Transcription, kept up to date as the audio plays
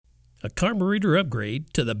A carburetor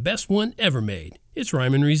upgrade to the best one ever made. It's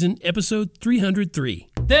Rhyme and Reason, episode 303.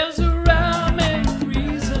 There's a rhyme and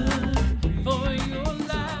reason for your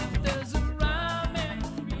life. There's a rhyme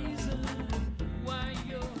and reason why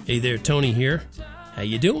you're... Hey there, Tony here. How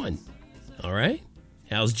you doing? All right?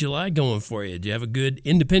 How's July going for you? Did you have a good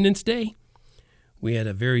Independence Day? We had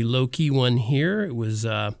a very low-key one here. It was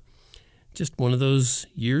just one of those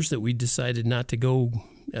years that we decided not to go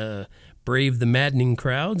brave the maddening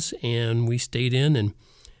crowds, and we stayed in, and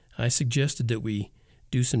I suggested that we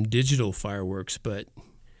do some digital fireworks, but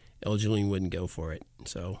Elgeline wouldn't go for it.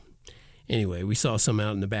 So anyway, we saw some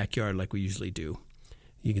out in the backyard like we usually do.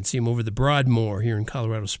 You can see them over the Broadmoor here in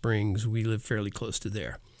Colorado Springs. We live fairly close to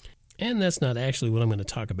there. And that's not actually what I'm going to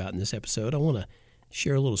talk about in this episode. I want to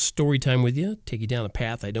share a little story time with you, take you down a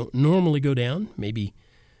path I don't normally go down, maybe,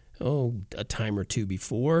 a time or two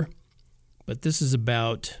before. But this is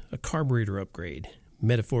about a carburetor upgrade.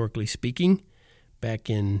 Metaphorically speaking, back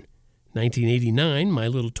in 1989, my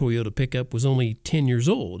little Toyota pickup was only 10 years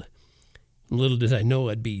old. Little did I know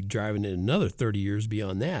I'd be driving it another 30 years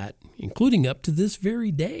beyond that, including up to this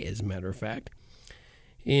very day, as a matter of fact.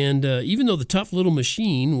 And even though the tough little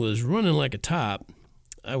machine was running like a top,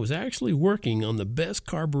 I was actually working on the best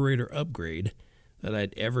carburetor upgrade that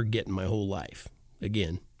I'd ever get in my whole life.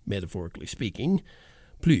 Again, metaphorically speaking.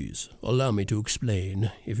 Please allow me to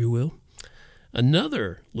explain, if you will.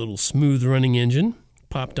 Another little smooth-running engine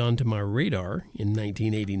popped onto my radar in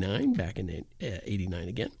 1989, back in 89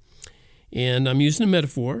 again. And I'm using a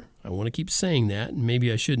metaphor. I want to keep saying that, and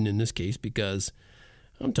maybe I shouldn't in this case because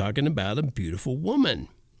I'm talking about a beautiful woman.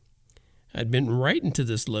 I'd been writing to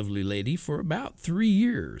this lovely lady for about 3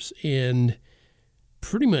 years, and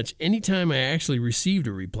pretty much any time I actually received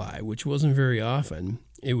a reply, which wasn't very often,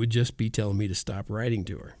 it would just be telling me to stop writing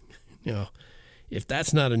to her. Now, if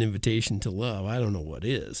that's not an invitation to love, I don't know what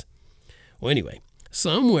is. Well, anyway,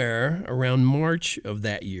 somewhere around March of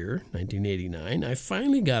that year, 1989, I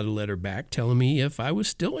finally got a letter back telling me if I was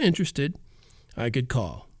still interested, I could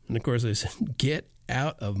call. And of course I said, get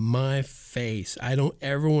out of my face. I don't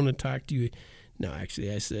ever want to talk to you. No,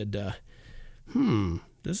 actually I said,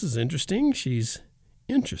 this is interesting. She's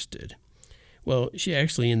interested. Well, she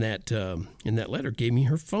actually in that letter gave me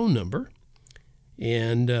her phone number,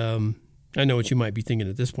 and I know what you might be thinking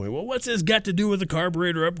at this point. Well, what's this got to do with the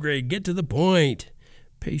carburetor upgrade? Get to the point.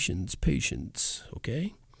 Patience,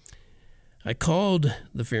 okay? I called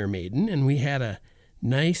the fair maiden, and we had a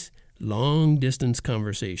nice long-distance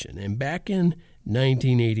conversation. And back in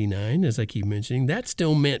 1989, as I keep mentioning, that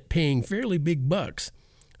still meant paying fairly big bucks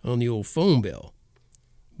on the old phone bill.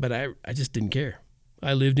 But I just didn't care.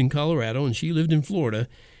 I lived in Colorado and she lived in Florida,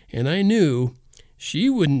 and I knew she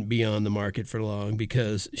wouldn't be on the market for long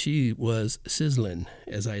because she was sizzling,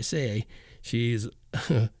 as I say. She's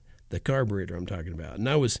the carburetor I'm talking about. And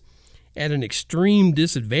I was at an extreme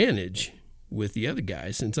disadvantage with the other guy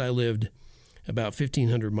since I lived about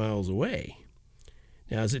 1,500 miles away.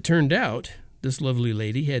 Now, as it turned out, this lovely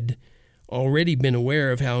lady had already been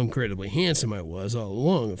aware of how incredibly handsome I was all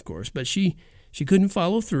along, of course, but she couldn't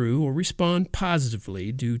follow through or respond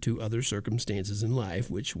positively due to other circumstances in life,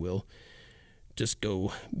 which will just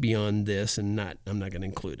go beyond this, and I'm not going to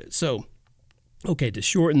include it. So, okay, to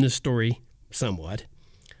shorten this story somewhat,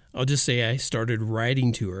 I'll just say I started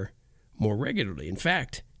writing to her more regularly. In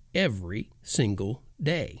fact, every single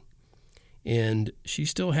day. And she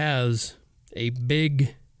still has a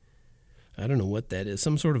big, I don't know what that is,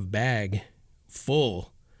 some sort of bag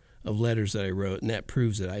full of letters that I wrote, and that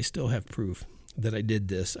proves that I still have proof that I did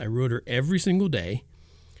this. I wrote her every single day,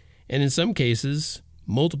 and in some cases,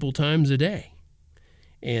 multiple times a day,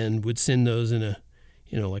 and would send those in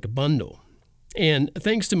like a bundle. And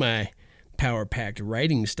thanks to my power-packed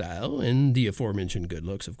writing style and the aforementioned good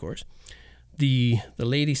looks, of course, the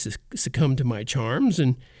lady succumbed to my charms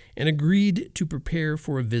and agreed to prepare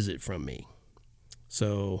for a visit from me.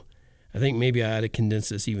 So I think maybe I ought to condense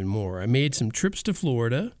this even more. I made some trips to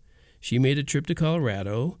Florida. She made a trip to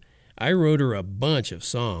Colorado. I wrote her a bunch of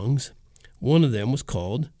songs. One of them was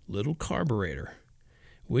called Little Carburetor,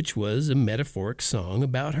 which was a metaphoric song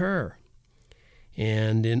about her.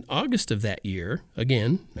 And in August of that year,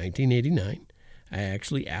 again, 1989, I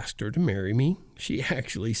actually asked her to marry me. She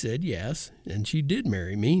actually said yes, and she did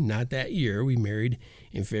marry me. Not that year. We married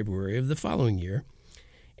in February of the following year,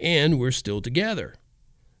 and we're still together.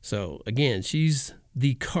 So, again, she's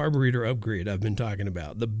the carburetor upgrade I've been talking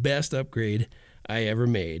about, the best upgrade I ever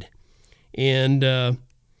made. And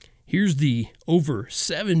here's the over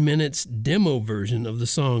 7 minutes demo version of the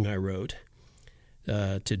song I wrote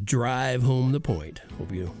to drive home the point.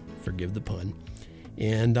 Hope you forgive the pun.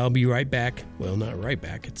 And I'll be right back. Well, not right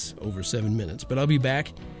back. It's over 7 minutes. But I'll be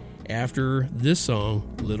back after this song,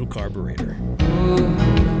 Little Carburetor.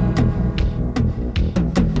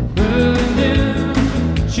 Burning,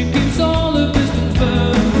 she keeps all the pistons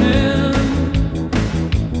burning.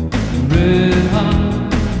 Red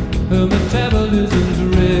hot, her metabolism's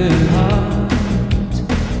red hot.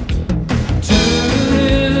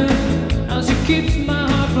 Turning, how she keeps my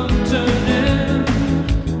heart from turning.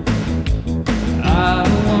 I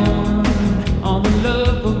want all the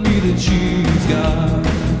love for me that she's got.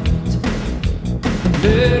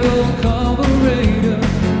 Little carburetor,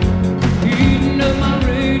 heating up my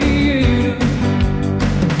radiator.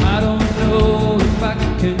 I don't know if I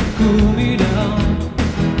can cool me down.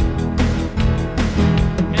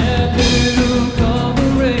 And little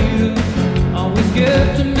carburetor, always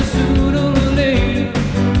get to me sooner or later.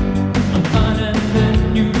 I'm fine and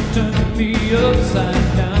then you turn me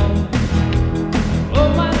upside down.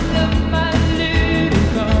 Oh, I love my little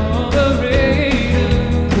carburetor.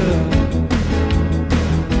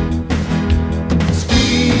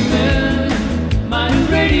 Screaming, my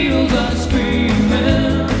radios are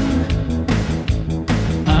screaming.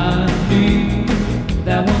 I need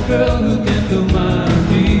that one girl who can fill my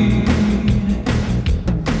need.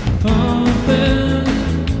 Pumping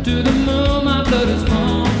to the moon, my blood is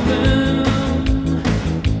pumping.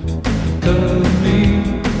 Cut me,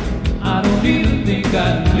 I don't even think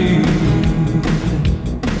I'd bleed.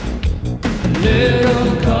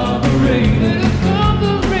 Little carburetor,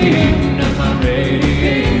 heating up my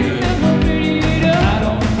radiator. I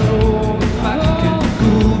don't know if I can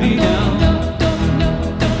cool me down.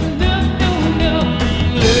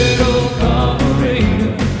 Little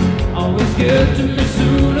carburetor, always get to me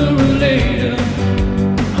sooner or later.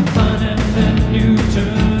 I'm fine and then you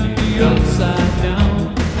turn me upside down.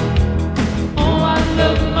 Oh, I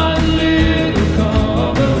love my little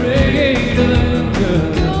carburetor.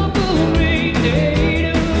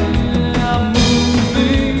 I'm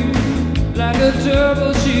moving like a turbo,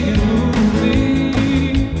 she can move me.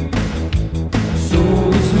 So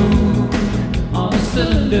smooth, all the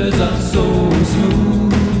cylinders are so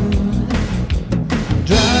smooth.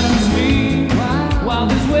 Drives me while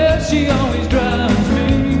this where she always drives me.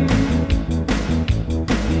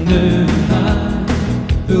 Then I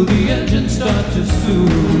feel the engine start to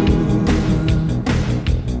soothe.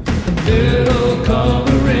 Little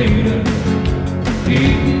carburetor,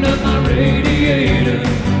 heating up my radiator.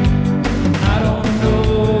 I don't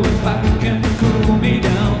know if I can cool me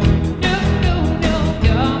down. No,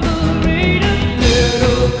 carburetor.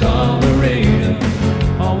 Little carburetor,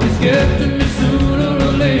 always get to me sooner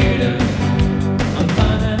or later. I'm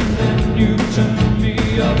fine and then you turn me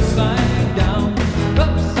upside down.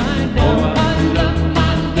 Upside down. Oh, I love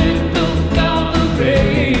my little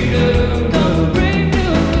carburetor. Carburetor.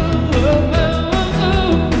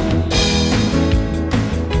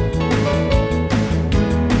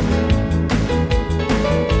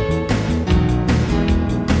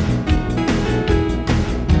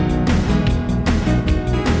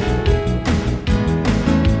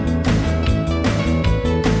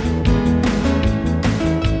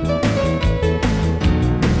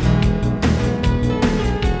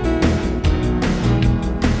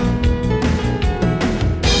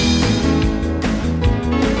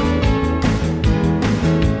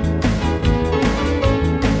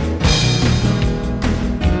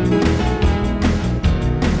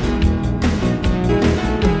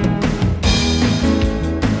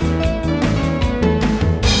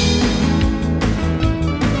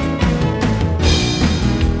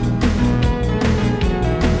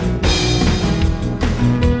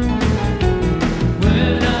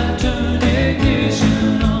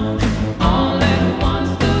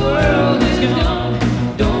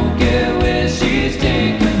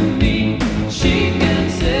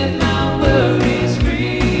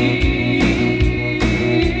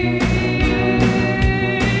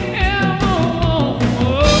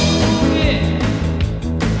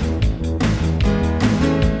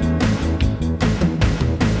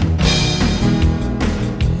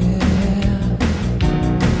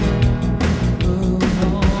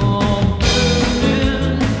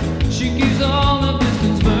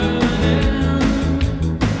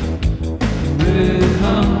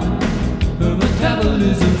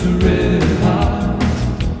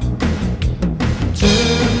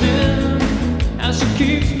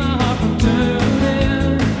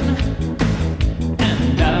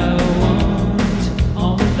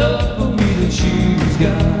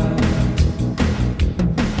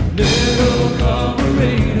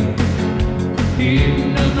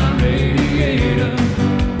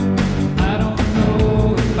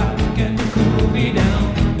 me down.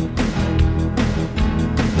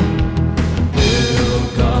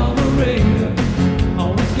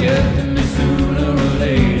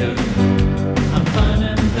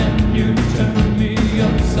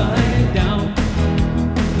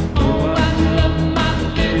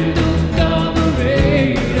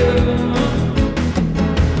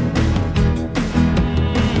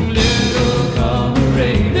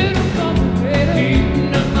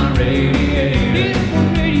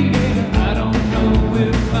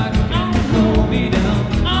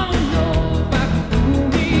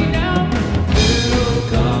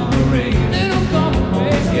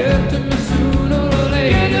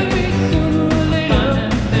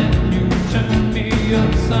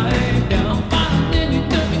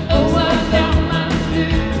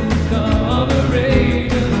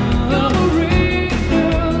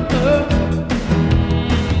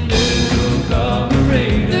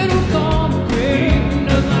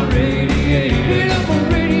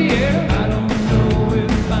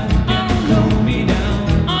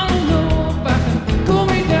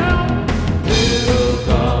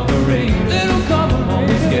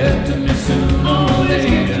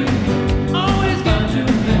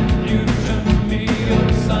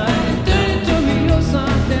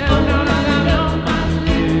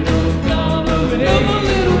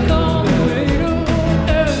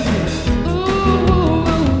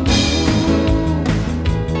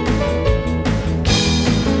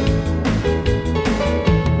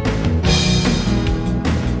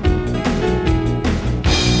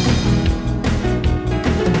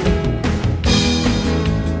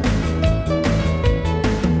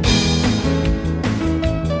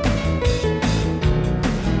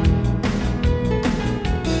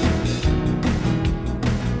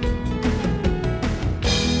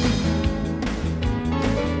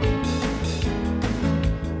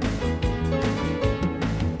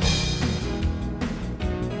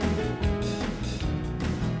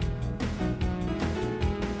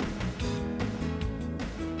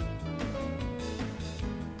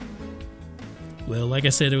 Well, like I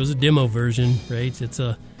said, it was a demo version, right? It's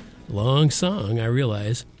a long song, I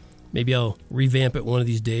realize. Maybe I'll revamp it one of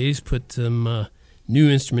these days, put some new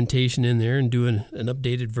instrumentation in there and do an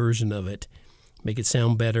updated version of it. Make it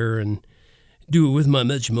sound better and do it with my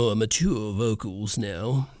much more mature vocals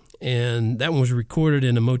now. And that one was recorded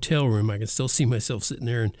in a motel room. I can still see myself sitting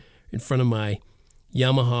there in front of my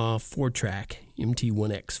Yamaha 4-track,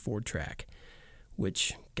 MT1X 4-track,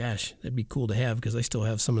 which, gosh, that'd be cool to have because I still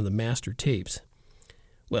have some of the master tapes.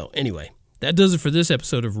 Well, anyway, that does it for this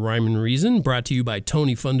episode of Rhyme and Reason, brought to you by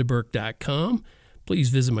TonyFunderburk.com. Please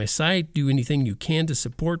visit my site, do anything you can to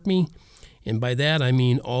support me. And by that, I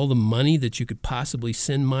mean all the money that you could possibly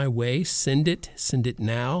send my way. Send it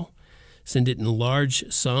now. Send it in large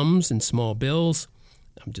sums and small bills.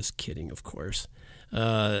 I'm just kidding, of course.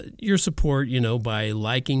 Your support, by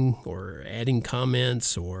liking or adding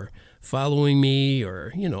comments or following me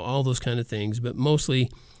or, all those kind of things. But mostly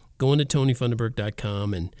going to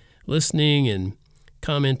TonyFunderburk.com and listening and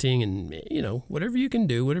commenting and, whatever you can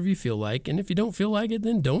do, whatever you feel like. And if you don't feel like it,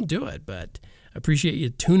 then don't do it. But I appreciate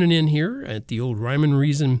you tuning in here at the old Rhyme and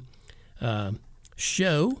Reason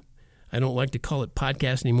show. I don't like to call it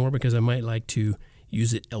podcast anymore because I might like to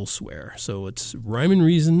use it elsewhere. So it's Rhyme and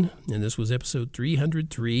Reason, and this was episode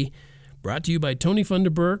 303, brought to you by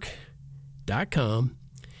TonyFunderburk.com,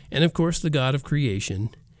 and of course the God of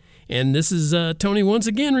Creation. And this is Tony once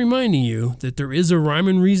again reminding you that there is a rhyme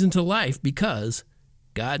and reason to life because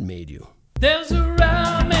God made you. There's a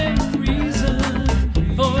rhyme and reason.